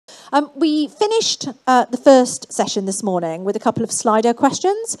We finished the first session this morning with a couple of Slido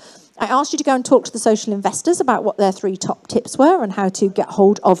questions. I asked you to go and talk to the social investors about what their 3 top tips were and how to get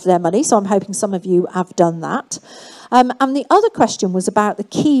hold of their money. So I'm hoping some of you have done that. And the other question was about the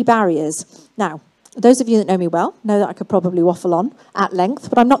key barriers. Now, those of you that know me well know that I could probably waffle on at length,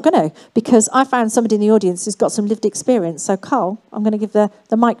 but I'm not going to, because I found somebody in the audience who's got some lived experience. So, Carl, I'm going to give the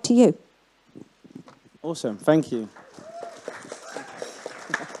mic to you. Awesome. Thank you.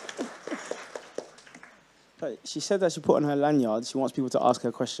 She said that she put on her lanyard, she wants people to ask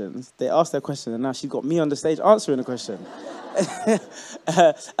her questions. They asked their question, and now she's got me on the stage answering the question.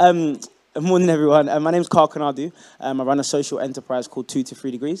 Good morning, everyone. My name's Carl Kanadu. I run a social enterprise called 2 to 3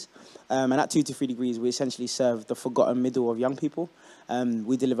 Degrees. And at 2 to 3 Degrees, we essentially serve the forgotten middle of young people.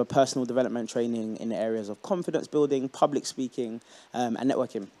 We deliver personal development training in the areas of confidence building, public speaking, and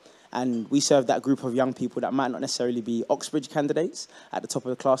networking. And we serve that group of young people that might not necessarily be Oxbridge candidates at the top of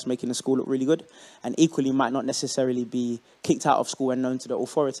the class, making the school look really good, and equally might not necessarily be kicked out of school and known to the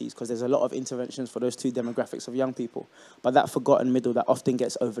authorities, because there's a lot of interventions for those 2 demographics of young people. But that forgotten middle that often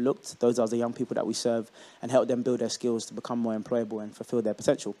gets overlooked, those are the young people that we serve and help them build their skills to become more employable and fulfill their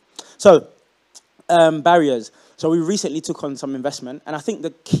potential. So, barriers. So we recently took on some investment, and I think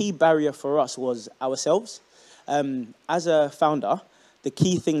the key barrier for us was ourselves. As a founder, the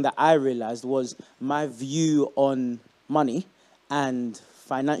key thing that I realized was my view on money and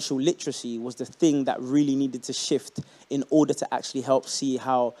financial literacy was the thing that really needed to shift in order to actually help see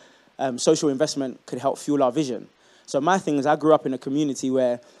how social investment could help fuel our vision. So my thing is, I grew up in a community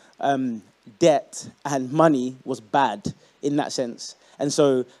where debt and money was bad in that sense. And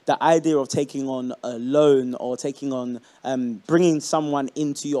so the idea of taking on a loan or taking on bringing someone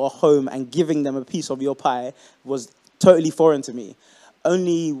into your home and giving them a piece of your pie was totally foreign to me.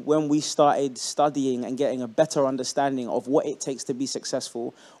 Only when we started studying and getting a better understanding of what it takes to be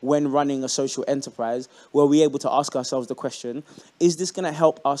successful when running a social enterprise were we able to ask ourselves the question, is this going to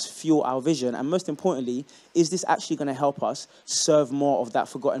help us fuel our vision? And most importantly, is this actually going to help us serve more of that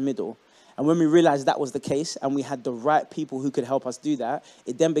forgotten middle? And when we realized that was the case and we had the right people who could help us do that,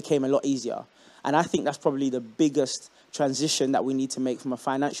 it then became a lot easier. And I think that's probably the biggest transition that we need to make from a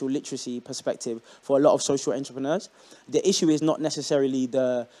financial literacy perspective for a lot of social entrepreneurs. The issue is not necessarily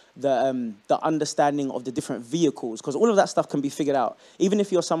the understanding of the different vehicles, because all of that stuff can be figured out. Even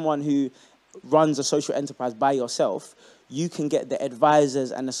if you're someone who runs a social enterprise by yourself, you can get the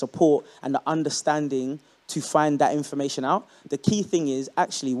advisors and the support and the understanding to find that information out. The key thing is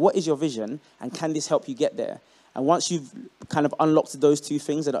actually, what is your vision and can this help you get there? And once you've kind of unlocked those 2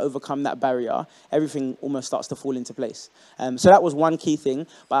 things and overcome that barrier, everything almost starts to fall into place. So that was one key thing.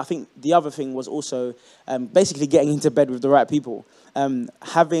 But I think the other thing was also basically getting into bed with the right people.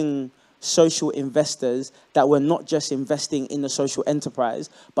 Having social investors that were not just investing in the social enterprise,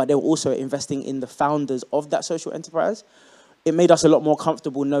 but they were also investing in the founders of that social enterprise. It made us a lot more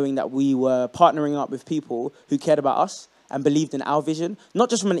comfortable knowing that we were partnering up with people who cared about us and believed in our vision, not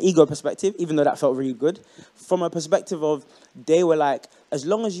just from an ego perspective, even though that felt really good, from a perspective of they were like, as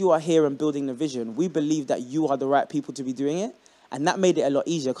long as you are here and building the vision, we believe that you are the right people to be doing it. And that made it a lot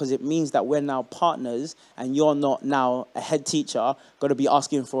easier because it means that we're now partners and you're not now a head teacher got to be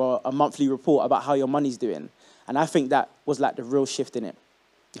asking for a monthly report about how your money's doing. And I think that was like the real shift in it.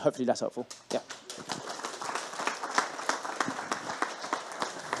 Hopefully that's helpful. Yeah.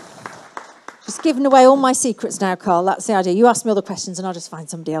 Just giving away all my secrets now, Carl. That's the idea. You ask me all the questions and I'll just find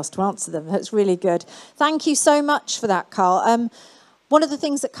somebody else to answer them. That's really good. Thank you so much for that, Carl. One of the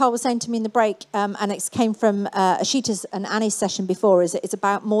things that Carl was saying to me in the break, and it came from Ashita's and Annie's session before, is that it's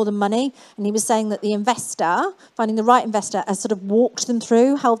about more than money. And he was saying that the investor, finding the right investor, has sort of walked them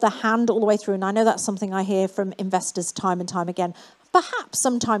through, held their hand all the way through. And I know that's something I hear from investors time and time again. Perhaps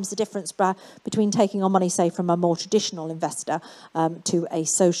sometimes the difference between taking on money, say, from a more traditional investor to a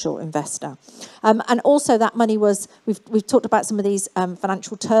social investor. And also that money was, we've talked about some of these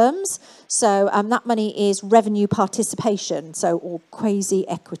financial terms. So that money is revenue participation, so or quasi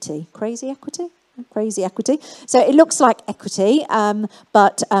equity. Crazy equity? Crazy equity. So it looks like equity,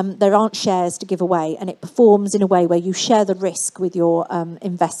 but there aren't shares to give away, and it performs in a way where you share the risk with your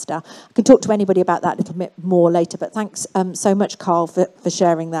investor. I can talk to anybody about that a little bit more later, but thanks so much, Carl, for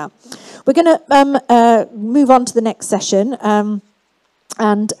sharing that. We're going to move on to the next session.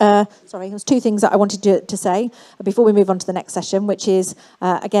 Sorry, there's 2 things that I wanted to say before we move on to the next session, which is,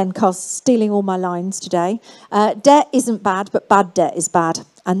 again, Carl's stealing all my lines today. Debt isn't bad, but bad debt is bad.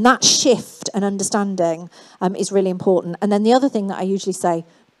 And that shift and understanding is really important. And then the other thing that I usually say,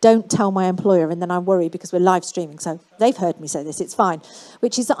 don't tell my employer, and then I worry because we're live streaming, so they've heard me say this, it's fine,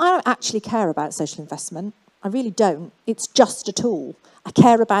 which is that I don't actually care about social investment. I really don't. It's just a tool. I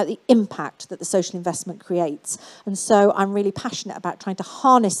care about the impact that the social investment creates. And so I'm really passionate about trying to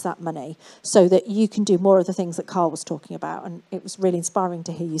harness that money so that you can do more of the things that Carl was talking about. And it was really inspiring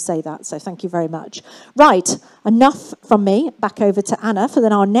to hear you say that. So thank you very much. Right, enough from me. Back over to Anna for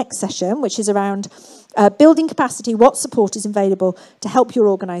then our next session, which is around building capacity, what support is available to help your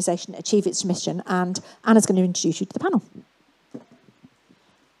organisation achieve its mission. And Anna's going to introduce you to the panel.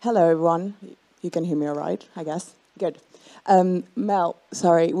 Hello, everyone. You can hear me all right, I guess. Good. Mel,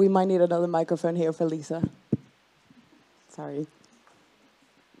 sorry, we might need another microphone here for Lisa. Sorry.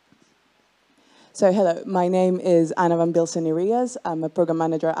 So, hello, my name is Anna van Bilsen Irias. I'm a program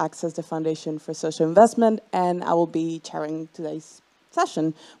manager at Access, the Foundation for Social Investment, and I will be chairing today's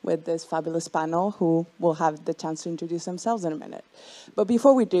session with this fabulous panel who will have the chance to introduce themselves in a minute. But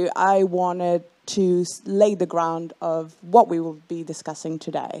before we do, I wanted to lay the ground of what we will be discussing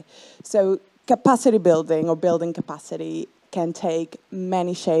today. So, capacity building or building capacity can take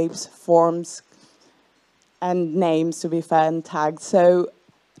many shapes, forms, and names, to be fair, and tags. So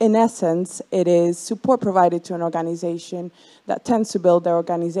in essence, it is support provided to an organization that tends to build their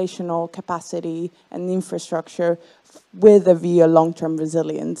organizational capacity and infrastructure with a view of long-term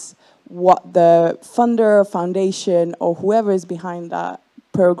resilience. What the funder, foundation, or whoever is behind that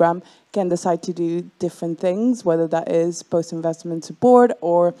program can decide to do different things, whether that is post-investment support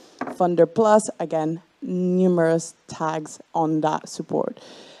or funder plus, again, numerous tags on that support.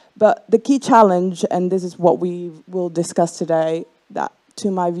 But the key challenge, and this is what we will discuss today, that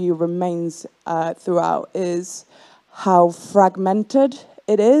to my view remains throughout, is how fragmented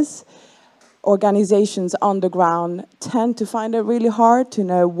it is. Organizations on the ground tend to find it really hard to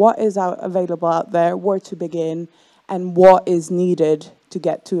know what is available out there, where to begin, and what is needed to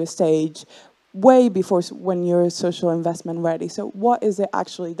get to a stage way before when you're social investment ready. So what is it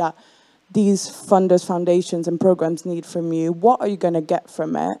actually that these funders, foundations, and programs need from you? What are you going to get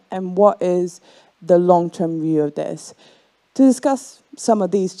from it? And what is the long-term view of this? To discuss some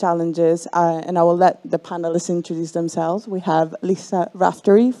of these challenges, and I will let the panelists introduce themselves. We have Lisa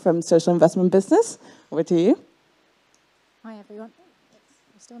Raftery from Social Investment Business. Over to you. Hi, everyone.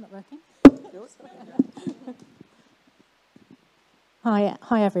 It's still not working.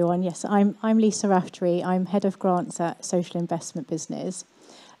 Hi everyone. Yes, I'm Lisa Raftery. I'm head of grants at Social Investment Business.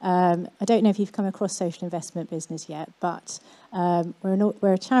 I don't know if you've come across Social Investment Business yet, but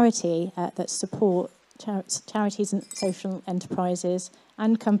we're a charity that support charities and social enterprises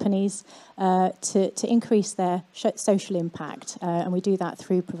and companies to increase their social impact, and we do that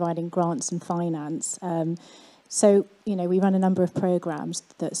through providing grants and finance. So, we run a number of programs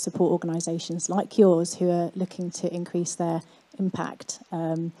that support organisations like yours who are looking to increase their impact.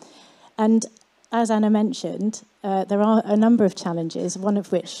 And as Anna mentioned, there are a number of challenges, one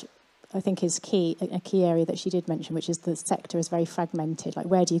of which I think is a key area that she did mention, which is the sector is very fragmented. Like,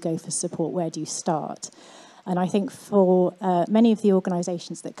 where do you go for support? Where do you start? And I think for many of the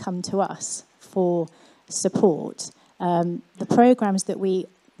organisations that come to us for support, the programmes that we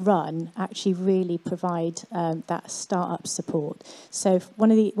run actually really provide that start-up support. So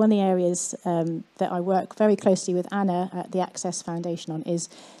one of the areas that I work very closely with Anna at the Access Foundation on is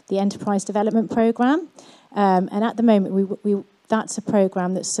the Enterprise Development Programme. And at the moment, that's a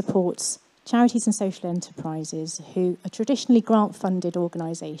programme that supports charities and social enterprises who are traditionally grant-funded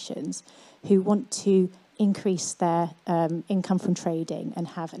organisations who want to increase their income from trading and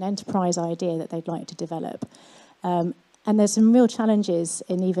have an enterprise idea that they'd like to develop. And there's some real challenges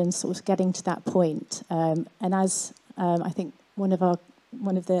in even sort of getting to that point. And as I think I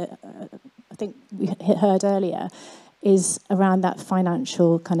think we heard earlier, is around that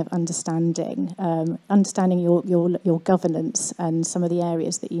financial kind of understanding, understanding your governance and some of the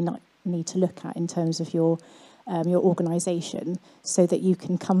areas that you need to look at in terms of your organisation, so that you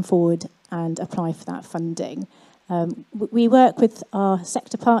can come forward and apply for that funding. We work with our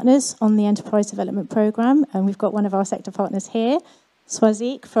sector partners on the Enterprise Development Programme, and we've got one of our sector partners here,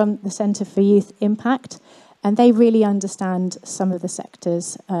 Swazik from the Centre for Youth Impact, and they really understand some of the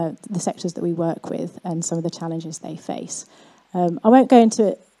sectors that we work with and some of the challenges they face. I won't go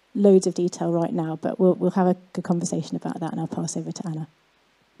into loads of detail right now, but we'll have a good conversation about that, and I'll pass over to Anna.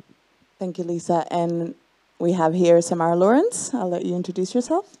 Thank you, Lisa. And we have here Samara Lawrence. I'll let you introduce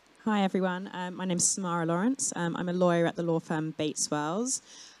yourself. Hi, everyone. My name is Samara Lawrence. I'm a lawyer at the law firm Bates Wells.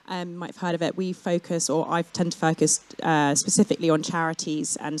 You might have heard of it. I tend to focus specifically on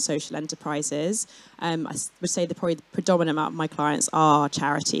charities and social enterprises. I would say probably the predominant amount of my clients are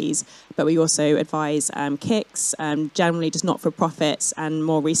charities, but we also advise KICs, generally just not-for-profits, and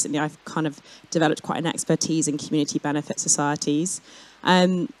more recently I've kind of developed quite an expertise in community benefit societies.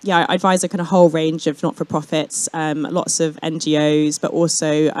 Yeah, I advise a kind of whole range of not-for-profits, lots of NGOs, but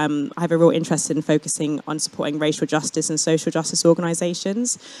also I have a real interest in focusing on supporting racial justice and social justice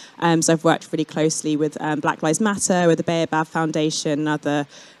organisations. So I've worked really closely with Black Lives Matter, with the Baobab Foundation, and other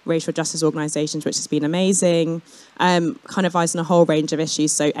racial justice organisations, which has been amazing. Kind of advising a whole range of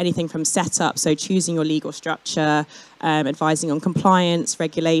issues, so anything from setup, so choosing your legal structure, advising on compliance,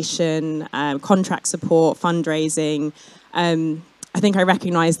 regulation, contract support, fundraising. I think I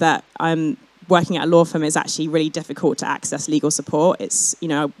recognise that working at a law firm is actually really difficult to access legal support. It's, you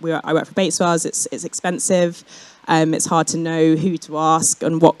know, I work for Bates Wells, it's expensive. It's hard to know who to ask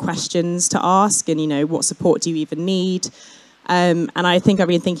and what questions to ask, and, you know, what support do you even need. And I think I've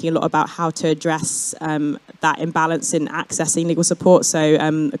been thinking a lot about how to address that imbalance in accessing legal support. So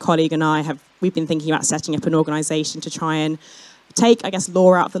a colleague and we've been thinking about setting up an organisation to try and take, I guess,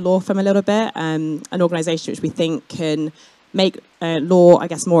 law out of the law firm a little bit. An organisation which we think can make law, I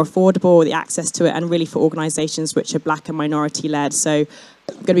guess, more affordable, the access to it, and really for organisations which are Black and minority led. So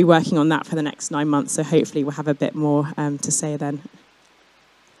I'm going to be working on that for the next 9 months. So hopefully we'll have a bit more to say then.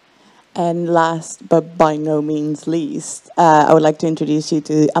 And last, but by no means least, I would like to introduce you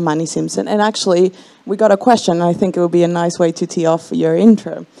to Amani Simpson. And actually, we got a question, and I think it would be a nice way to tee off your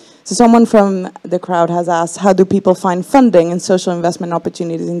intro. So someone from the crowd has asked, how do people find funding and social investment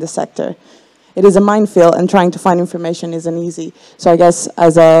opportunities in the sector? It is a minefield, and trying to find information isn't easy. So I guess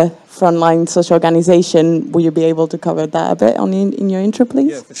as a frontline social organization, will you be able to cover that a bit in your intro,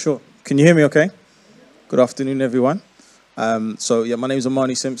 please? Yeah, for sure. Can you hear me okay? Good afternoon, everyone. So my name is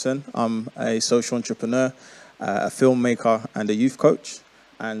Amani Simpson. I'm a social entrepreneur, a filmmaker, and a youth coach.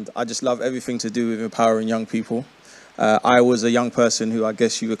 And I just love everything to do with empowering young people. I was a young person who I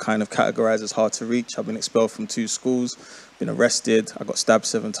guess you would kind of categorize as hard to reach. I've been expelled from 2 schools, been arrested. I got stabbed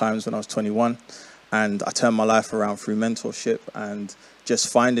 7 times when I was 21. And I turned my life around through mentorship and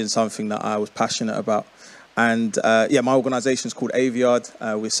just finding something that I was passionate about. And my organization is called Aviard.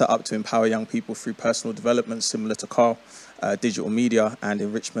 We're set up to empower young people through personal development, similar to Carl, digital media and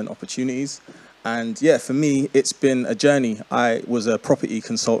enrichment opportunities. And yeah, for me, it's been a journey. I was a property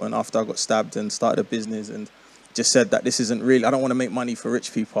consultant after I got stabbed and started a business, and just said that this isn't really, I don't want to make money for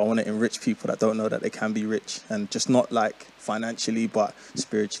rich people. I want to enrich people that don't know that they can be rich, and just not like financially, but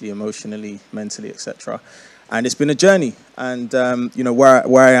spiritually, emotionally, mentally, etc. And it's been a journey. And,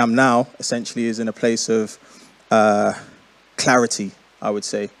 where I am now, essentially, is in a place of clarity, I would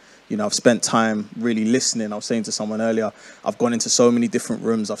say. You know, I've spent time really listening. I was saying to someone earlier, I've gone into so many different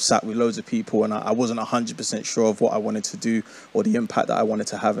rooms. I've sat with loads of people, and I wasn't 100% sure of what I wanted to do or the impact that I wanted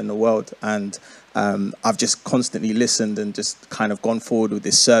to have in the world. And I've just constantly listened and just kind of gone forward with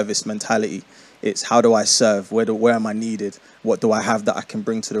this service mentality. It's how do I serve? Where am I needed? What do I have that I can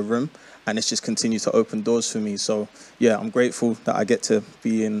bring to the room? And it's just continued to open doors for me. So, yeah, I'm grateful that I get to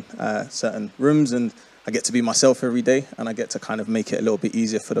be in certain rooms, and I get to be myself every day, and I get to kind of make it a little bit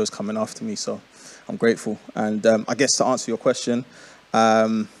easier for those coming after me. So I'm grateful. And I guess to answer your question,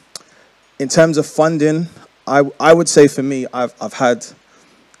 in terms of funding, I would say for me, I've had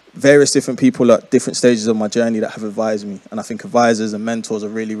various different people at different stages of my journey that have advised me. And I think advisors and mentors are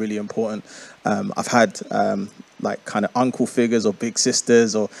really, really important. I've had like kind of uncle figures or big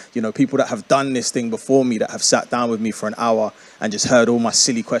sisters, or, you know, people that have done this thing before me that have sat down with me for an hour and just heard all my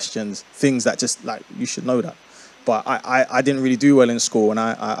silly questions, things that just like, you should know that. But I didn't really do well in school, and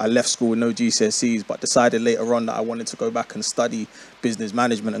I left school with no GCSEs, but decided later on that I wanted to go back and study business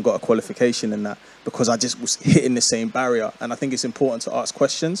management and got a qualification in that, because I just was hitting the same barrier. And I think it's important to ask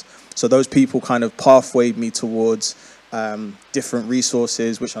questions. So those people kind of pathwayed me towards different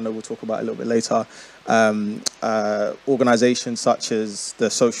resources, which I know we'll talk about a little bit later. Organizations such as the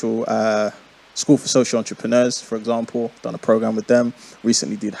School for Social Entrepreneurs, for example, done a program with them,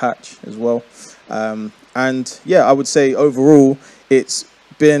 recently did Hatch as well. And yeah, I would say overall, it's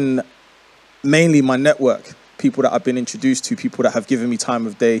been mainly my network, people that I've been introduced to, people that have given me time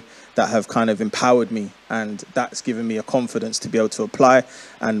of day, that have kind of empowered me, and that's given me a confidence to be able to apply.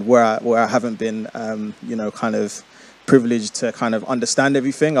 And where I haven't been, kind of privileged to kind of understand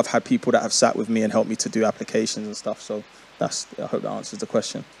everything, I've had people that have sat with me and helped me to do applications and stuff. So I hope that answers the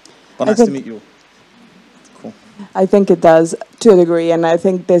question. But nice to meet you all. Cool. I think it does, to a degree, and I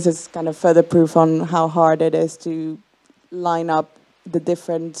think this is kind of further proof on how hard it is to line up the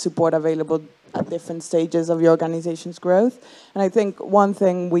different support available at different stages of your organization's growth. And I think one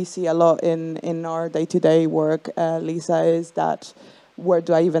thing we see a lot in our day-to-day work, Lisa, is that where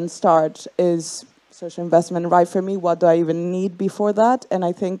do I even start? Is social investment right for me? What do I even need before that? And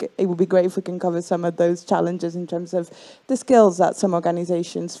I think it would be great if we can cover some of those challenges in terms of the skills that some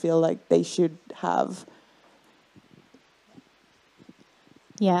organizations feel like they should have.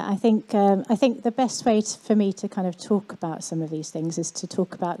 Yeah, I think the best way for me to kind of talk about some of these things is to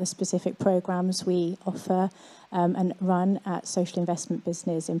talk about the specific programs we offer and run at Social Investment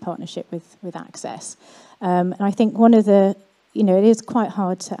Business in partnership with Access. And I think one of the, it is quite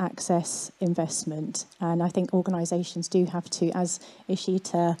hard to access investment, and I think organisations do have to, as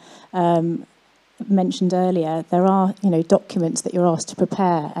Ishita mentioned earlier, there are documents that you're asked to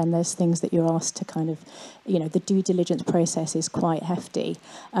prepare, and there's things that you're asked to kind of the due diligence process is quite hefty.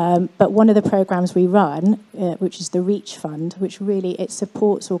 But one of the programs we run, which is the Reach Fund, which really it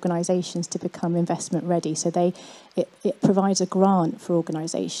supports organisations to become investment ready. So it provides a grant for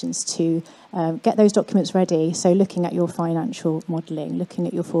organisations to get those documents ready. So looking at your financial modelling, looking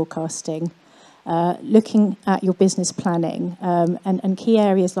at your forecasting, looking at your business planning and key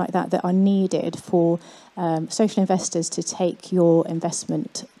areas like that are needed for social investors to take your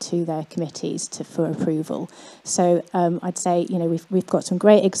investment to their committees for approval. So I'd say we've got some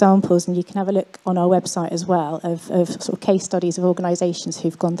great examples, and you can have a look on our website as well of sort of case studies of organisations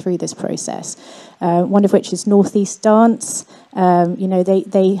who've gone through this process. One of which is North East Dance.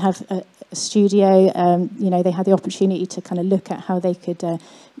 They have a studio. They had the opportunity to kind of look at how they could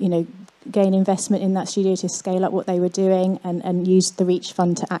gain investment in that studio to scale up what they were doing, and use the Reach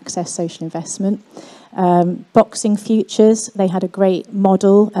Fund to access social investment. Boxing Futures, they had a great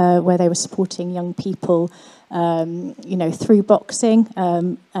model where they were supporting young people through boxing,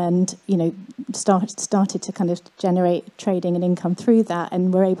 and started to kind of generate trading and income through that,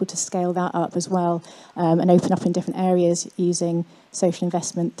 and were able to scale that up as well, and open up in different areas using social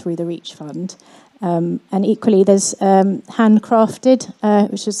investment through the Reach Fund. And equally, there's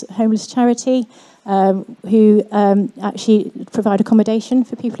Handcrafted, which is a homeless charity, who actually provide accommodation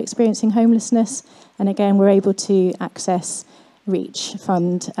for people experiencing homelessness. And again, we're able to access Reach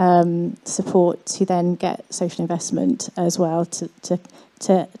Fund support to then get social investment as well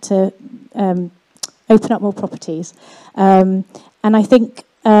to open up more properties. And I think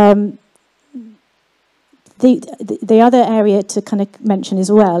the other area to kind of mention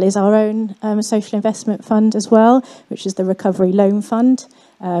as well is our own social investment fund as well, which is the Recovery Loan Fund.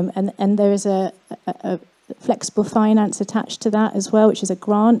 And there is a flexible finance attached to that as well, which is a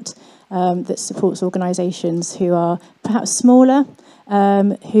grant that supports organisations who are perhaps smaller,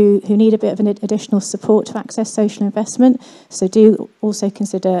 who need a bit of an additional support to access social investment. So do also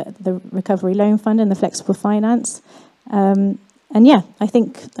consider the Recovery Loan Fund and the flexible finance. And yeah, I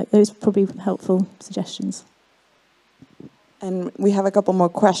think those are probably helpful suggestions. And we have a couple more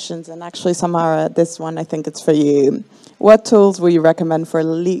questions, and actually, Samara, this one I think it's for you. What tools would you recommend for a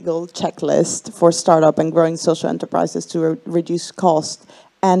legal checklist for startup and growing social enterprises to reduce cost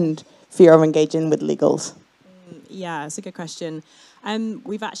and fear of engaging with legals? Yeah, it's a good question.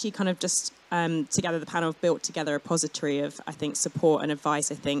 We've actually kind of just together, the panel have built together a repository of, I think, support and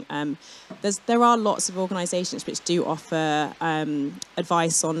advice. I think there are lots of organisations which do offer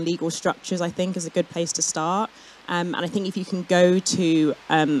advice on legal structures, I think, is a good place to start. And I think if you can go to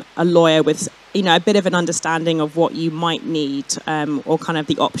a lawyer with, a bit of an understanding of what you might need, or kind of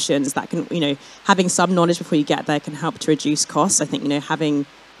the options that can, having some knowledge before you get there can help to reduce costs. I think, having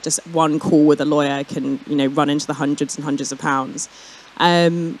just one call with a lawyer can, run into the hundreds and hundreds of pounds.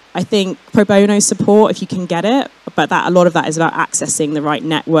 I think pro bono support, if you can get it, but a lot of that is about accessing the right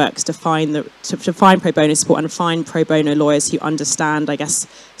networks to find to find pro bono support and find pro bono lawyers who understand, I guess,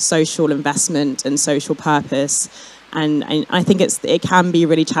 social investment and social purpose. And I think it can be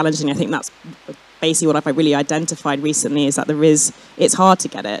really challenging. I think that's basically what I've really identified recently, is that it's hard to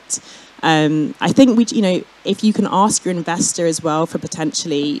get it. I think if you can ask your investor as well for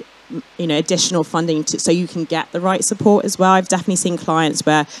potentially, additional funding so you can get the right support as well. I've definitely seen clients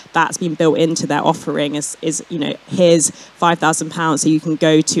where that's been built into their offering is here's £5,000 so you can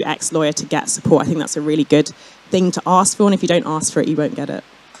go to X lawyer to get support. I think that's a really good thing to ask for, and if you don't ask for it, you won't get it.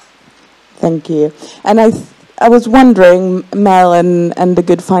 Thank you. And I was wondering, Mel and the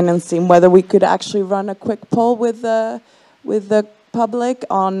Good Finance team, whether we could actually run a quick poll with the public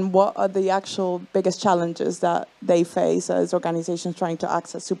on what are the actual biggest challenges that they face as organizations trying to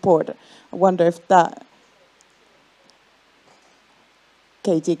access support. I wonder if that...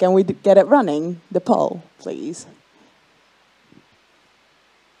 Katie, can we get it running, the poll, please?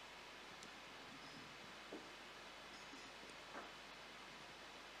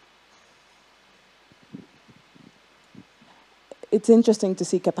 It's interesting to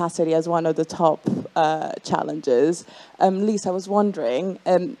see capacity as one of the top challenges. Lisa, I was wondering,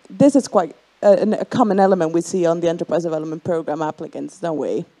 this is quite a common element we see on the Enterprise Development Program applicants, don't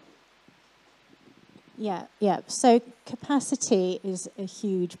we? Yeah. So capacity is a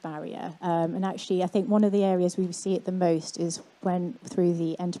huge barrier. And actually, I think one of the areas we see it the most is when through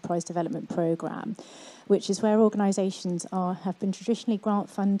the Enterprise Development Programme, which is where organisations have been traditionally grant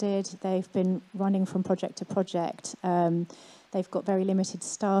funded. They've been running from project to project. They've got very limited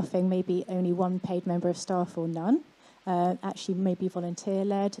staffing, maybe only one paid member of staff or none. Actually, maybe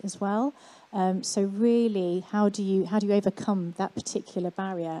volunteer-led as well. So really, how do you overcome that particular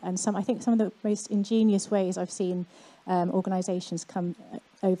barrier? And I think some of the most ingenious ways I've seen organisations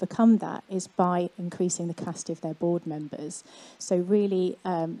overcome that is by increasing the capacity of their board members. So really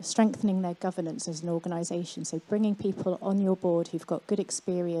strengthening their governance as an organisation. So bringing people on your board who've got good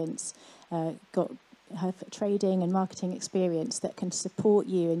experience, have trading and marketing experience that can support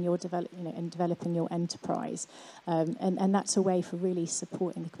you in your in developing your enterprise, and that's a way for really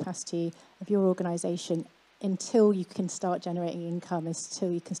supporting the capacity of your organisation until you can start generating income, until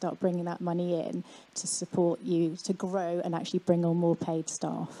you can start bringing that money in to support you to grow and actually bring on more paid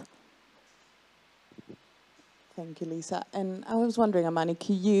staff. Thank you, Lisa. And I was wondering, Amani,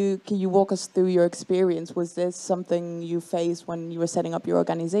 can you walk us through your experience? Was this something you faced when you were setting up your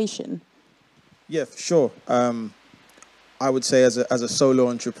organisation? Yeah, for sure. I would say as a solo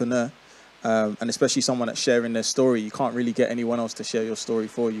entrepreneur, and especially someone that's sharing their story, you can't really get anyone else to share your story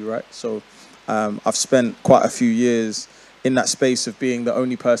for you, right? So I've spent quite a few years in that space of being the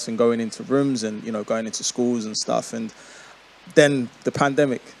only person going into rooms and, going into schools and stuff. And then the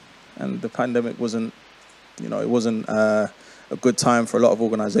pandemic wasn't, it wasn't a good time for a lot of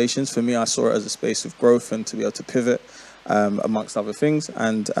organizations. For me, I saw it as a space of growth and to be able to pivot. Amongst other things,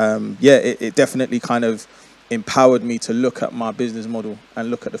 and it definitely kind of empowered me to look at my business model and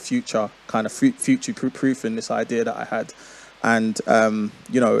look at the future, kind of future-proofing this idea that I had, and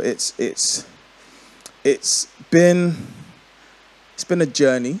it's been a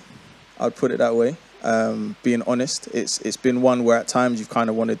journey, I'd put it that way. Being honest, it's been one where at times you've kind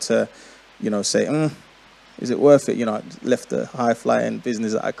of wanted to, say, is it worth it? I left the high-flying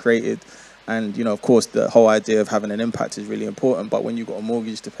business that I created. And, of course, the whole idea of having an impact is really important. But when you've got a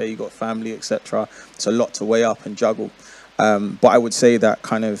mortgage to pay, you've got family, etc., it's a lot to weigh up and juggle. But I would say that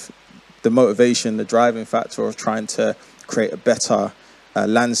kind of the motivation, the driving factor of trying to create a better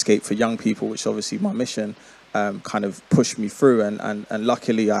landscape for young people, which is obviously my mission, kind of pushed me through. And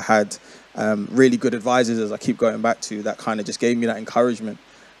luckily, I had really good advisors, as I keep going back to, that kind of just gave me that encouragement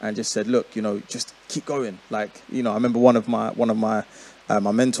and just said, look, just keep going. Like, I remember one of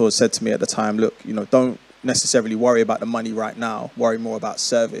my mentors said to me at the time, look, don't necessarily worry about the money right now, worry more about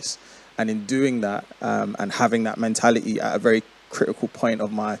service. And in doing that and having that mentality at a very critical point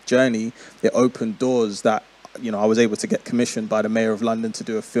of my journey, it opened doors that, I was able to get commissioned by the Mayor of London to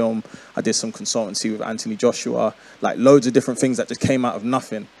do a film. I did some consultancy with Anthony Joshua, like loads of different things that just came out of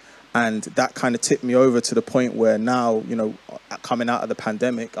nothing. And that kind of tipped me over to the point where now, coming out of the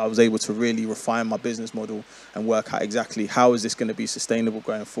pandemic, I was able to really refine my business model and work out exactly how is this going to be sustainable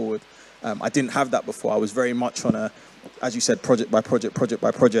going forward. I didn't have that before. I was very much on a, as you said, project by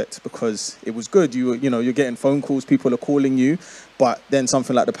project, because it was good. You're getting phone calls, people are calling you, but then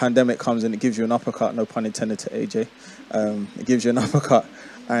something like the pandemic comes and it gives you an uppercut, no pun intended to AJ. It gives you an uppercut.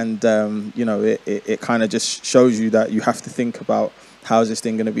 And, it kind of just shows you that you have to think about how is this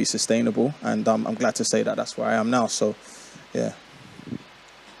thing going to be sustainable? And I'm glad to say that that's where I am now. So, yeah.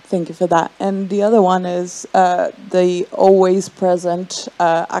 Thank you for that. And the other one is the always present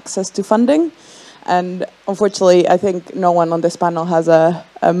access to funding. And unfortunately, I think no one on this panel has a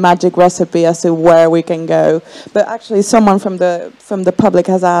magic recipe as to where we can go. But actually, someone from the public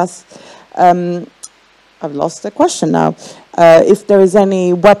has asked, I've lost the question now, if there is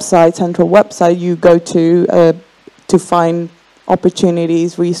any central website you go to find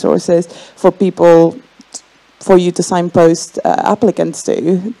opportunities, resources for people, for you to signpost applicants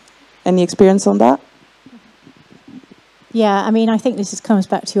to. Any experience on that? Yeah, I think this comes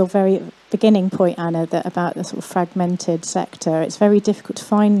back to your very beginning point, Anna, that about the sort of fragmented sector. It's very difficult to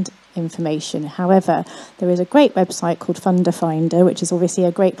find information. However, there is a great website called Funder Finder, which is obviously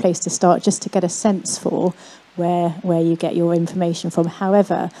a great place to start just to get a sense for where you get your information from.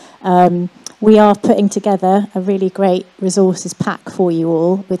 However, we are putting together a really great resources pack for you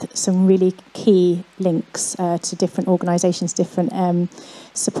all with some really key links to different organisations, different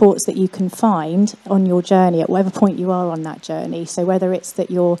supports that you can find on your journey at whatever point you are on that journey. So whether it's that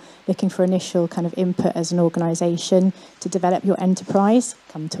you're looking for initial kind of input as an organisation to develop your enterprise,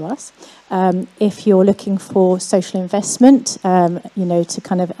 come to us. If you're looking for social investment, to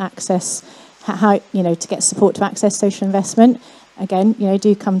kind of access to get support to access social investment, again,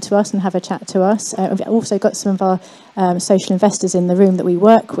 do come to us and have a chat to us. We've also got some of our social investors in the room that we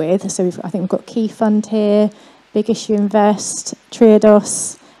work with. So I think we've got Key Fund here, Big Issue Invest,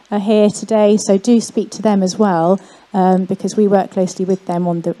 Triodos are here today. So do speak to them as well, because we work closely with them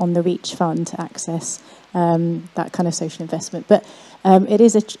on the Reach Fund to access that kind of social investment. But it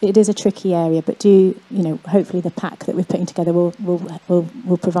is a tricky area. But hopefully the pack that we're putting together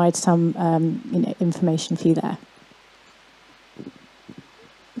will provide some information for you there.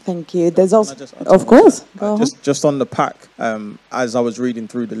 Thank you. There's also, of course, just on the pack. As I was reading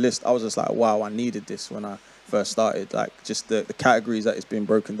through the list, I was just like, wow, I needed this when I first started. Like just the categories that it's been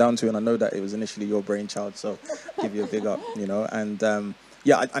broken down to, and I know that it was initially your brainchild, so give you a big up, And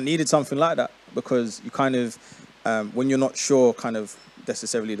yeah, I needed something like that because you kind of, when you're not sure, kind of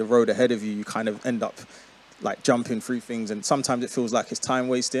necessarily the road ahead of you, you kind of end up like jumping through things, and sometimes it feels like it's time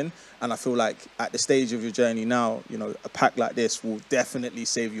wasting. And I feel like at the stage of your journey now, a pack like this will definitely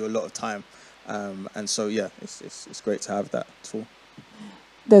save you a lot of time. And so yeah, it's great to have that tool.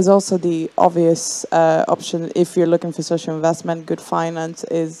 There's also the obvious option if you're looking for social investment. Good Finance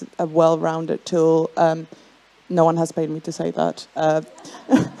is a well-rounded tool. No one has paid me to say that.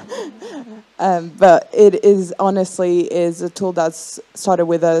 But it is honestly a tool that's started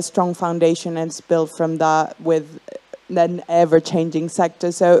with a strong foundation and it's built from that with an ever-changing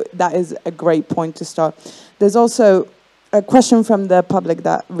sector. So that is a great point to start. There's also a question from the public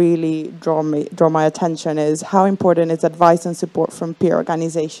that really draw my attention is how important is advice and support from peer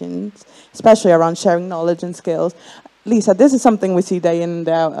organizations, especially around sharing knowledge and skills. Lisa, this is something we see day in and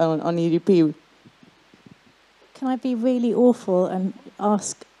day out on EDP. Can I be really awful and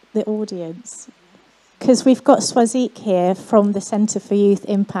ask the audience? Because we've got Swazik here from the Centre for Youth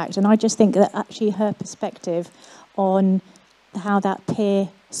Impact, and I just think that actually her perspective on how that peer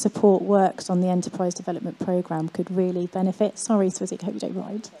support works on the Enterprise Development Programme could really benefit. Sorry, Swazik, hope you don't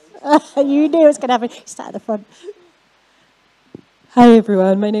mind. You knew it was going to happen. You sat at the front. Hi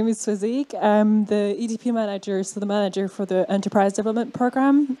everyone, my name is Swazik. I'm the EDP manager, so the manager for the Enterprise Development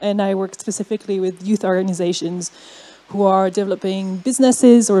Programme, and I work specifically with youth organizations who are developing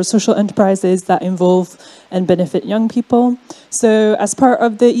businesses or social enterprises that involve and benefit young people. So as part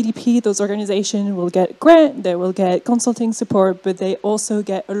of the EDP, those organizations will get grant, they will get consulting support, but they also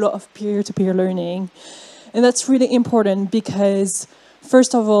get a lot of peer-to-peer learning. And that's really important because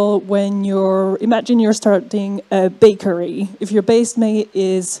first of all, imagine you're starting a bakery. If your base mate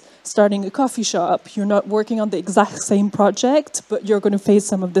is starting a coffee shop, you're not working on the exact same project, but you're going to face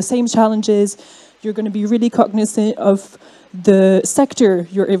some of the same challenges. You're going to be really cognizant of the sector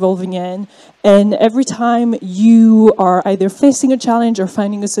you're evolving in. And every time you are either facing a challenge or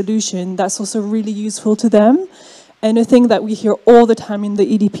finding a solution, that's also really useful to them. And a thing that we hear all the time in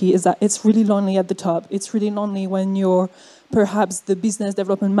the EDP is that it's really lonely at the top. It's really lonely when you're perhaps the business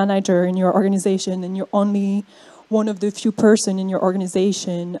development manager in your organization and you're only one of the few person in your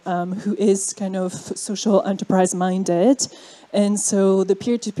organization who is kind of social enterprise minded. And so the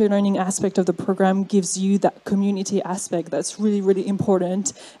peer-to-peer learning aspect of the program gives you that community aspect that's really, really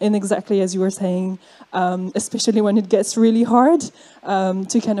important. And exactly as you were saying, especially when it gets really hard,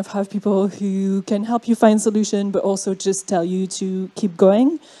 to kind of have people who can help you find solution, but also just tell you to keep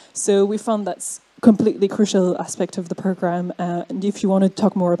going. So we found that's completely crucial aspect of the program. And if you want to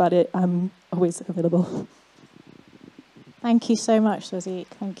talk more about it, I'm always available. Thank you so much, Swazik.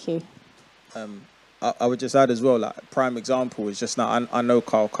 Thank you. I would just add as well, like prime example is just now, I know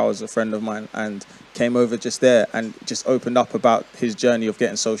Carl. Carl's a friend of mine and came over just there and just opened up about his journey of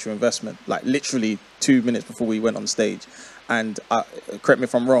getting social investment, like literally 2 minutes before we went on stage. And correct me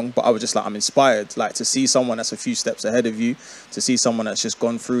if I'm wrong, but I was just like, I'm inspired, like to see someone that's a few steps ahead of you, to see someone that's just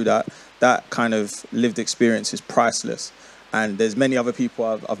gone through that kind of lived experience is priceless. And there's many other people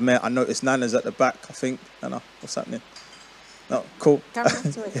I've met. I noticed Nana's at the back, I think. Nana, what's happening? No, cool.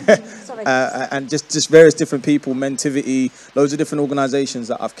 Sorry. And just various different people, Mentivity, loads of different organizations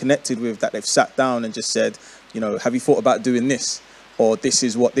that I've connected with that they've sat down and just said, have you thought about doing this? Or this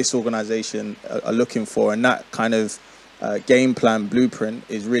is what this organization are looking for. And that kind of game plan blueprint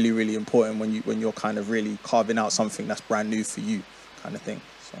is really, really important when you're kind of really carving out something that's brand new for you kind of thing.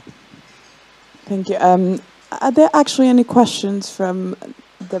 So. Thank you. Are there actually any questions from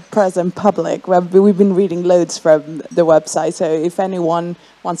the present public? We've been reading loads from the website, so if anyone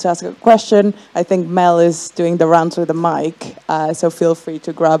wants to ask a question, I think Mel is doing the rounds with the mic, so feel free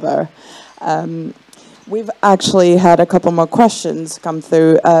to grab her. We've actually had a couple more questions come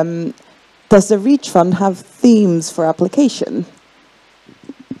through. Does the Reach Fund have themes for application?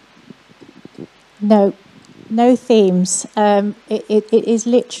 No themes. It is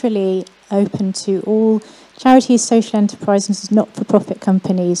literally open to all Charities, social enterprises, not-for-profit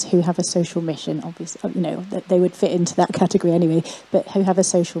companies who have a social mission, obviously, you know, that they would fit into that category anyway, but who have a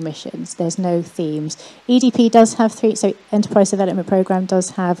social missions. There's no themes. EDP does have three, so Enterprise Development Programme does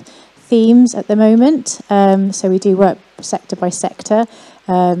have themes at the moment. So we do work sector by sector.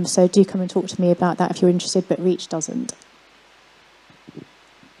 So do come and talk to me about that if you're interested, but REACH doesn't.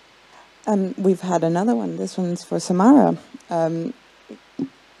 And we've had another one. This one's for Samara. Trying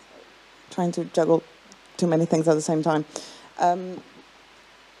to juggle too many things at the same time. Oh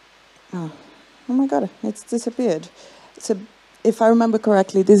my God, it's disappeared. So if I remember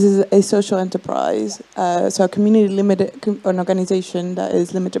correctly, this is a social enterprise, so a community limited, an organization that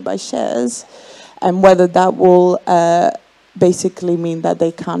is limited by shares, and whether that will basically mean that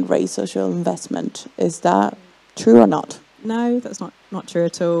they can't raise social investment. Is that true or not? No, that's not true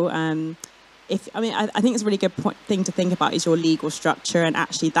at all. I think it's a really good thing to think about is your legal structure, and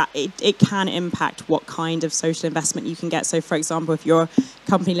actually that it can impact what kind of social investment you can get. So, for example, if you're a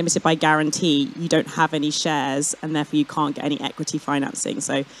company limited by guarantee, you don't have any shares, and therefore you can't get any equity financing.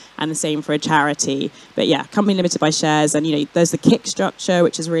 So, and the same for a charity. But yeah, company limited by shares, and you know, there's the KIC structure,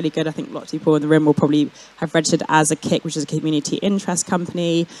 which is really good. I think lots of people in the room will probably have registered as a KIC, which is a community interest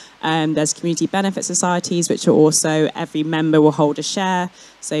company. There's community benefit societies, which are also every member will hold a share.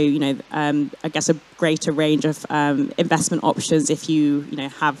 So, you know, I guess a greater range of investment options if you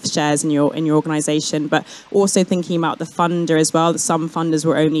have shares in your organisation, but also thinking about the funder as well. Some funders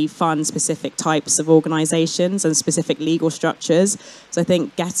will only fund specific types of organisations and specific legal structures. So I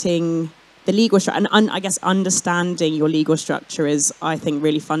think getting the legal structure, and I guess understanding your legal structure is, I think,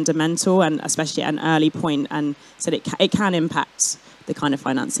 really fundamental, and especially at an early point, and so it can impact the kind of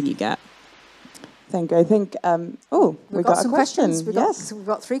financing you get. Thank you. I think, we've got some a question. questions. We've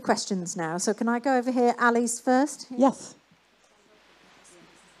got 3 questions now. So can I go over here? Ali's first. Yes.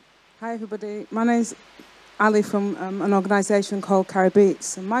 Hi, everybody. My name's Ali from an organisation called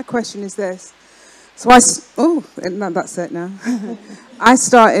Caribeats. And my question is this. So that's it now. I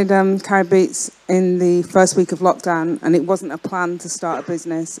started Caribeats in the first week of lockdown, and it wasn't a plan to start a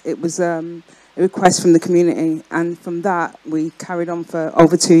business. It was a request from the community. And from that, we carried on for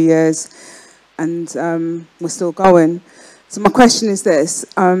over 2 years. And we're still going. So my question is this.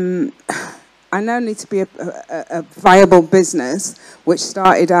 I now need to be a viable business, which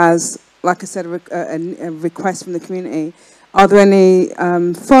started as, like I said, a request from the community. Are there any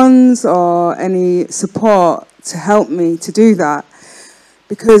funds or any support to help me to do that?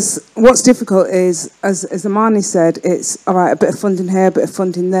 Because what's difficult is, as Amani said, it's, all right, a bit of funding here, a bit of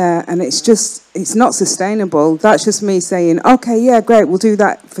funding there, and it's not sustainable. That's just me saying, okay, yeah, great, we'll do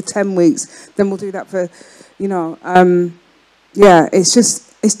that for 10 weeks, then we'll do that for,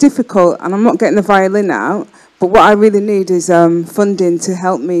 it's difficult, and I'm not getting the violin out, but what I really need is funding to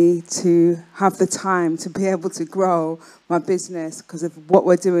help me to have the time to be able to grow my business, because of what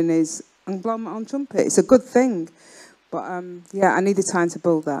we're doing is, I'm blowing my own trumpet. It's a good thing. But, I need the time to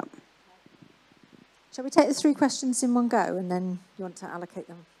build that. Shall we take the 3 questions in one go, and then you want to allocate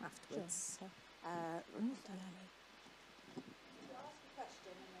them afterwards?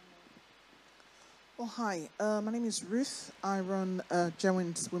 Sure. Hi. My name is Ruth. I run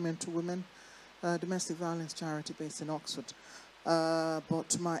Jewins Women to Women, domestic violence charity based in Oxford.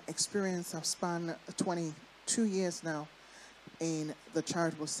 But my experience, I've spanned 22 years now in the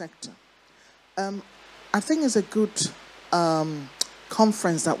charitable sector. I think it's a good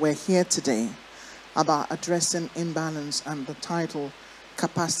conference that we're here today about addressing imbalance, and the title,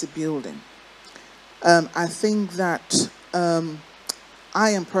 Capacity Building. I think that I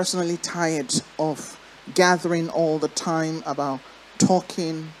am personally tired of gathering all the time about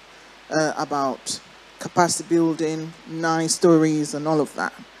talking about capacity building, nice stories and all of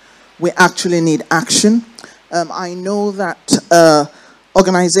that. We actually need action. I know that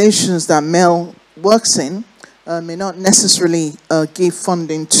organizations that Mel works in may not necessarily give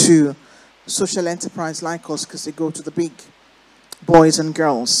funding to social enterprise like us, because they go to the big boys and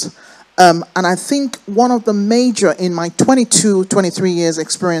girls. And I think one of the major, in my 23 years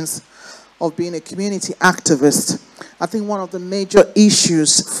experience of being a community activist, I think one of the major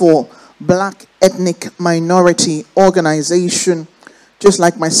issues for Black ethnic minority organization, just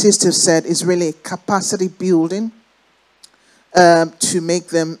like my sister said, is really capacity building. To make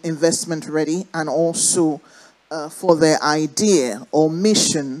them investment ready, and also for their idea or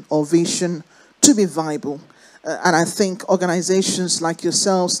mission or vision to be viable. And I think organizations like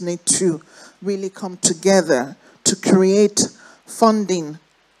yourselves need to really come together to create funding,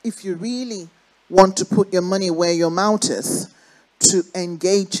 if you really want to put your money where your mouth is, to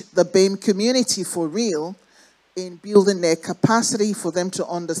engage the BAME community for real in building their capacity, for them to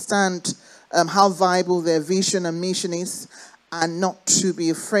understand how viable their vision and mission is, and not to be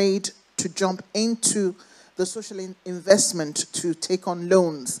afraid to jump into the social investment to take on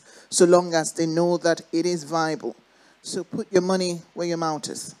loans, so long as they know that it is viable. So put your money where your mouth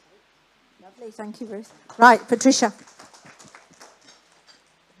is. Lovely, thank you, Ruth. Right, Patricia.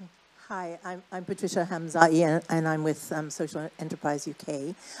 Hi, I'm Patricia Hamzai, and I'm with Social Enterprise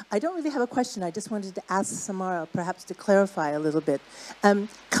UK. I don't really have a question. I just wanted to ask Samara, perhaps to clarify a little bit.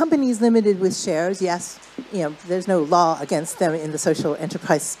 Companies limited with shares, yes, there's no law against them in the social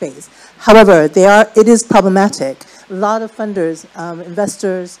enterprise space. However, it is problematic. A lot of funders,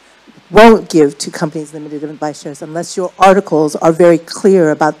 investors, won't give to companies limited by shares unless your articles are very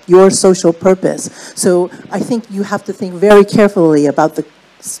clear about your social purpose. So I think you have to think very carefully about the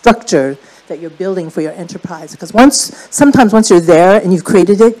structure that you're building for your enterprise, because sometimes once you're there and you've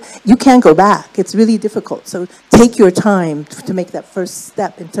created it, you can't go back. It's really difficult. So take your time to make that first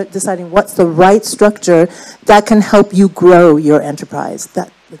step into deciding what's the right structure that can help you grow your enterprise.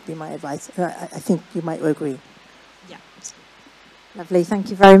 That would be my advice. I think you might agree. Yeah. Lovely,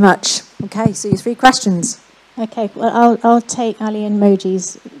 thank you very much. Okay, so your 3 questions. Okay, well, I'll take Ali and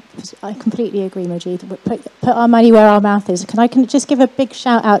Moji's. I completely agree, Moji. Put our money where our mouth is. Can I just give a big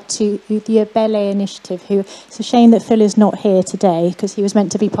shout out to the Ubele initiative? It's a shame that Phil is not here today because he was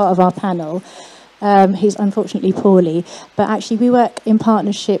meant to be part of our panel. He's unfortunately poorly, but actually we work in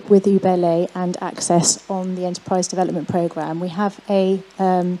partnership with Ubele and Access on the Enterprise Development Programme. We have a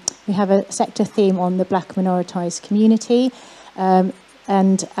sector theme on the Black minoritized community.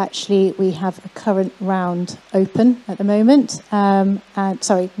 And actually, we have a current round open at the moment.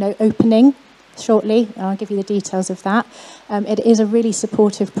 Opening shortly. I'll give you the details of that. It is a really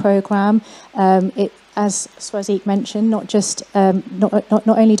supportive programme. As Swazik mentioned, not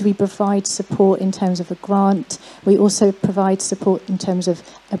only do we provide support in terms of a grant, we also provide support in terms of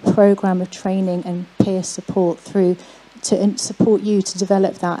a programme of training and peer support to support you to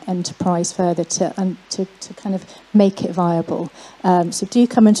develop that enterprise further, to kind of make it viable. So do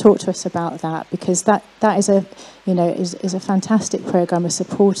come and talk to us about that, because that is a fantastic program, a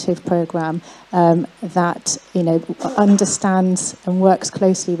supportive program that understands and works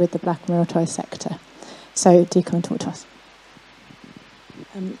closely with the Black minoritized sector. So do come and talk to us.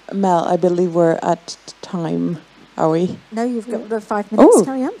 Mel, I believe we're at time. Are we? No, you've got the 5 minutes. Oh.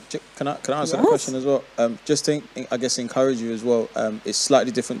 Carry on. Can I answer the question as well? Just to, I guess, encourage you as well. It's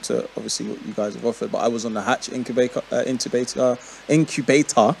slightly different to obviously what you guys have offered, but I was on the Hatch incubator,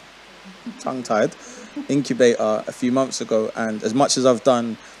 tongue-tied, incubator a few months ago, and as much as I've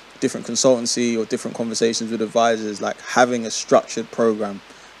done different consultancy or different conversations with advisors, like having a structured program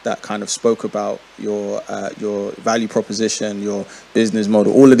that kind of spoke about your value proposition, your business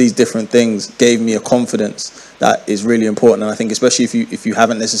model, all of these different things gave me a confidence that is really important. And I think especially if you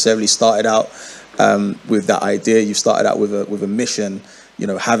haven't necessarily started out with that idea, you started out with a mission,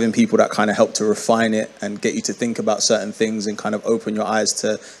 having people that kind of help to refine it and get you to think about certain things and kind of open your eyes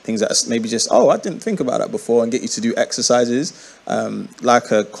to things that are maybe just, I didn't think about that before, and get you to do exercises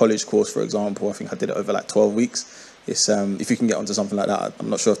like a college course, for example. I think I did it over like 12 weeks. It's if you can get onto something like that. I'm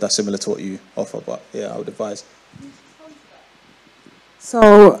not sure if that's similar to what you offer, but yeah, I would advise.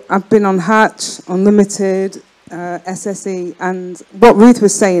 So I've been on Hatch, Unlimited, SSE, and what Ruth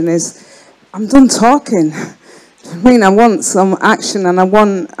was saying is, I'm done talking. I want some action, and I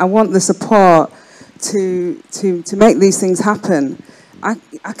want the support to make these things happen. I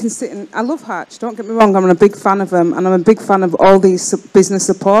can sit and I love Hatch. Don't get me wrong. I'm a big fan of them, and I'm a big fan of all these business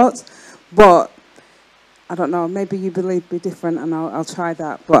support, but I don't know, maybe you believe me different, and I'll try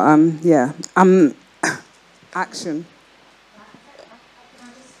that. But yeah, action.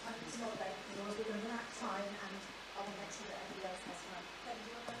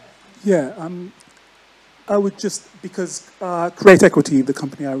 Yeah, I would just, because Create Equity, the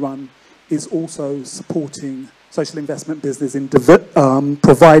company I run, is also supporting social investment business in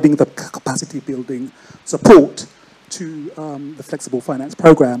providing the capacity building support to the flexible finance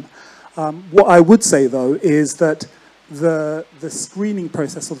program. What I would say, though, is that the screening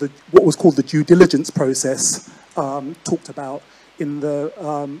process, or what was called the due diligence process, talked about in the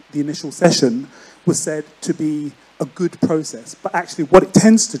initial session, was said to be a good process. But actually what it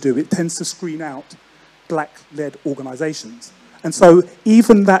tends to do, it tends to screen out Black-led organisations. And so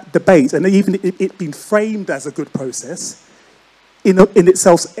even that debate, and even it being framed as a good process, in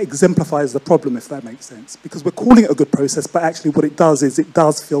itself exemplifies the problem, if that makes sense. Because we're calling it a good process, but actually what it does is it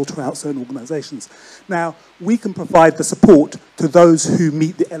does filter out certain organisations. Now, we can provide the support to those who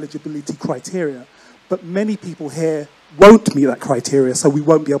meet the eligibility criteria, but many people here won't meet that criteria, so we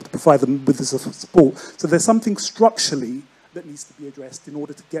won't be able to provide them with this support. So there's something structurally that needs to be addressed in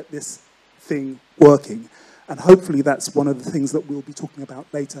order to get this thing working. And hopefully that's one of the things that we'll be talking about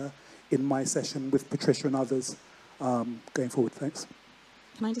later in my session with Patricia and others going forward. Thanks.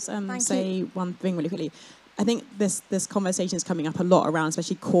 Can I just say one thing really quickly? I think this conversation is coming up a lot around,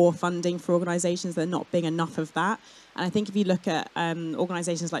 especially core funding for organisations. There not being enough of that. And I think if you look at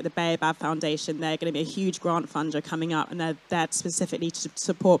organisations like the Baobab Foundation, they're going to be a huge grant funder coming up, and they're there specifically to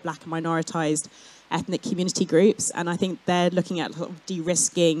support black and minoritized ethnic community groups. And I think they're looking at sort of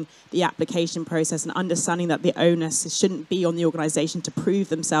de-risking the application process and understanding that the onus shouldn't be on the organisation to prove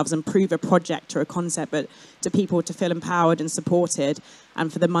themselves and prove a project or a concept, but to people to feel empowered and supported,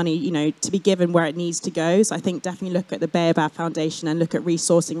 and for the money, you know, to be given where it needs to go. So I think definitely look at the Baobab Foundation and look at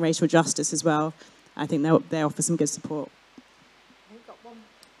resourcing racial justice as well. I think they offer some good support.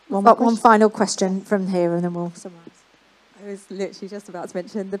 We've got one final question from here, and then we'll summarise. I was literally just about to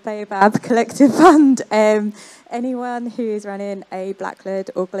mention the Baobab Collective Fund. Anyone who is running a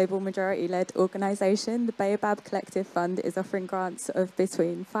Black-led or global majority-led organisation, the Baobab Collective Fund is offering grants of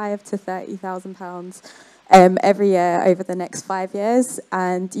between £5,000 to £30,000 every year over the next 5 years.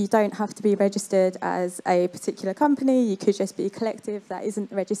 And you don't have to be registered as a particular company. You could just be a collective that isn't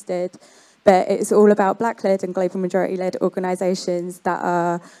registered. But it's all about Black-led and global majority-led organisations that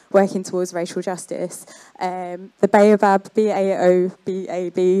are working towards racial justice. The Baobab,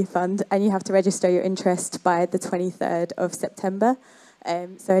 BAOBAB Fund, and you have to register your interest by the 23rd of September.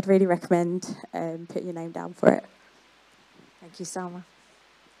 So I'd really recommend putting your name down for it. Thank you, Salma.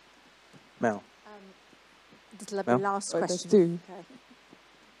 Mel. This will be the last question. There's two. Okay.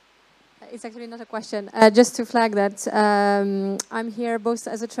 It's actually not a question. Just to flag that I'm here both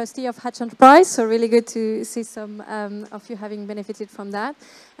as a trustee of Hatch Enterprise, so really good to see some of you having benefited from that.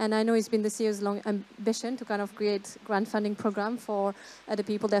 And I know it's been the CEO's long ambition to kind of create grant funding program for the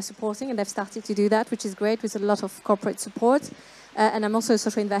people they're supporting, and they've started to do that, which is great, with a lot of corporate support. And I'm also a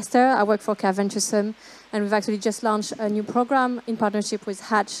social investor. I work for Venturesome, and we've actually just launched a new program in partnership with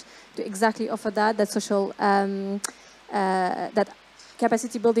Hatch to exactly offer that social that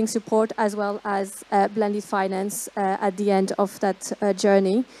capacity building support, as well as blended finance at the end of that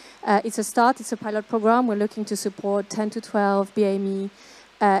journey. It's a start, it's a pilot program. We're looking to support 10 to 12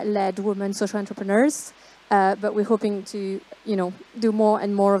 BAME-led women social entrepreneurs, but we're hoping to, do more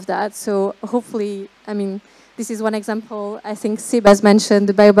and more of that. So hopefully, this is one example. I think Sib has mentioned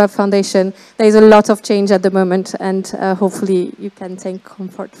the Baobab Foundation. There is a lot of change at the moment, and hopefully you can take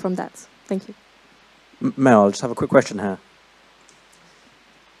comfort from that. Thank you. Mel, I'll just have a quick question here.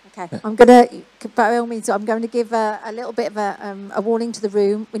 Okay, I'm going to, by all means, I'm going to give a little bit of a warning to the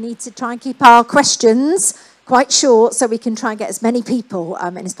room. We need to try and keep our questions quite short so we can try and get as many people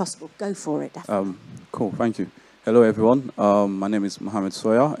in as possible. Go for it, definitely. Cool, thank you. Hello, everyone. My name is Mohammed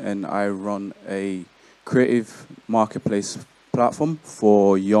Soya, and I run a creative marketplace platform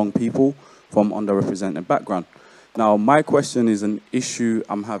for young people from underrepresented background. Now, my question is an issue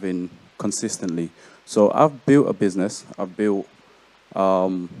I'm having consistently. So I've built a business. I've built a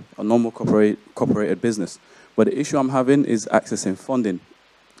normal corporated business. But the issue I'm having is accessing funding.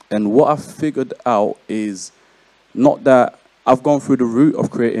 And what I've figured out is not that I've gone through the route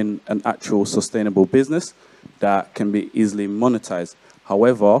of creating an actual sustainable business that can be easily monetized.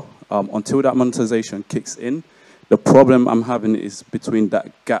 However, until that monetization kicks in, the problem I'm having is between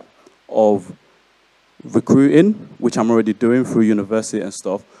that gap of recruiting, which I'm already doing through university and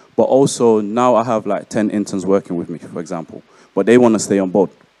stuff, but also now I have like 10 interns working with me, for example. But they want to stay on board.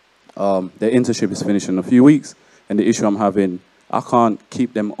 Their internship is finished in a few weeks, and the issue I'm having, I can't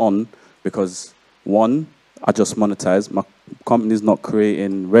keep them on because, one, I just monetize. My company's not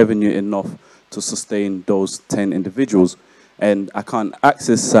creating revenue enough to sustain those 10 individuals, and I can't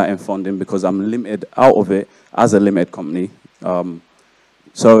access certain funding because I'm limited out of it as a limited company.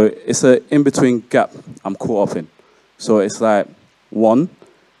 So it's an in-between gap I'm caught up in. So it's like, one,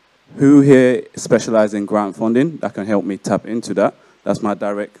 who here specializes in grant funding that can help me tap into that? That's my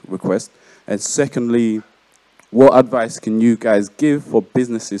direct request. And secondly, what advice can you guys give for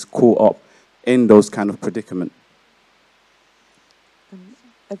businesses caught up in those kind of predicament?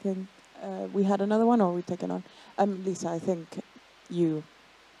 I think we had another one, or we take it on? Lisa, I think you.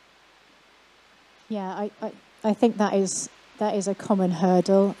 Yeah, I think that is a common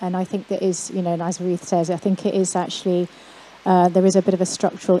hurdle, and I think that is, and as Ruth says, I think it is actually. There is a bit of a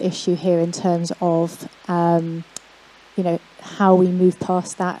structural issue here in terms of, how we move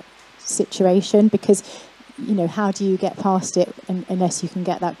past that situation, because, how do you get past it unless you can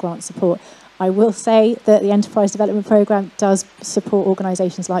get that grant support? I will say that the Enterprise Development Programme does support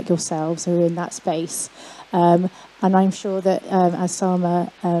organisations like yourselves who are in that space. And I'm sure that, as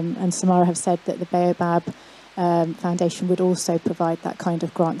Salma and Samara have said, that the Baobab Foundation would also provide that kind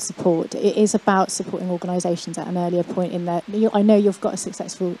of grant support. It is about supporting organisations at an earlier point in their... I know you've got a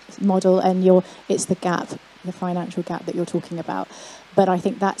successful model and it's the gap, the financial gap that you're talking about. But I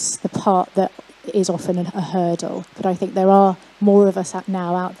think that's the part that is often a hurdle. But I think there are more of us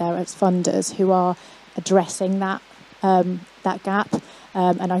now out there as funders who are addressing that that gap.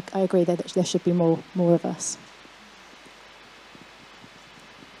 And I agree that there should be more of us.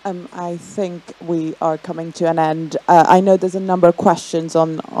 I think we are coming to an end. I know there's a number of questions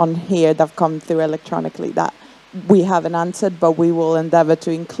on here that have come through electronically that we haven't answered, but we will endeavour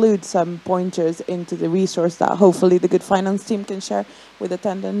to include some pointers into the resource that hopefully the Good Finance team can share with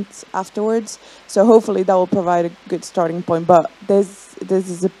attendants afterwards. So hopefully that will provide a good starting point. But this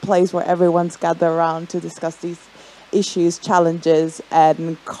is a place where everyone's gathered around to discuss these issues, challenges,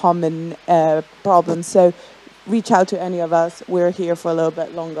 and common problems. So reach out to any of us. We're here for a little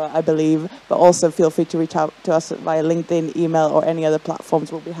bit longer, I believe, but also feel free to reach out to us via LinkedIn, email, or any other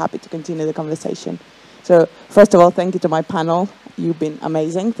platforms. We'll be happy to continue the conversation. So first of all, thank you to my panel. You've been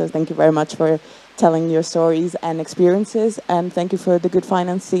amazing. So thank you very much for telling your stories and experiences. And thank you for the Good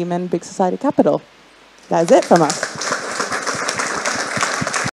Finance team and Big Society Capital. That's it from us.